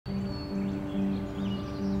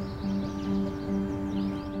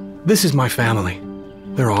This is my family.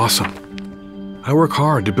 They're awesome. I work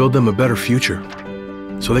hard to build them a better future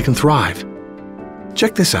so they can thrive.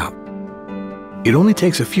 Check this out. It only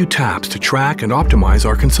takes a few taps to track and optimize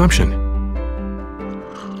our consumption.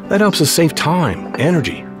 That helps us save time,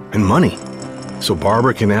 energy, and money, so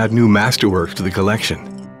Barbara can add new masterworks to the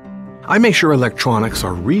collection. I make sure electronics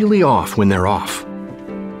are really off when they're off.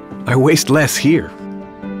 I waste less here.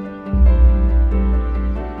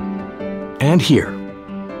 And here.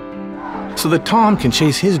 So that Tom can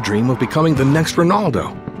chase his dream of becoming the next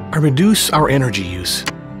Ronaldo. I reduce our energy use.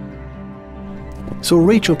 So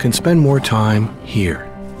Rachel can spend more time here.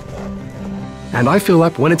 And I fill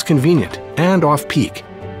up when it's convenient and off-peak,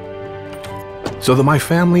 so that my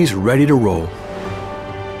family's ready to roll.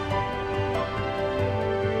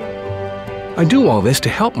 I do all this to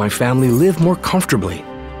help my family live more comfortably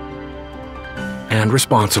and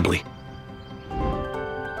responsibly.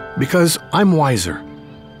 Because I'm wiser,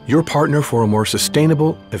 your partner for a more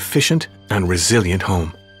sustainable, efficient, and resilient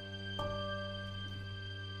home.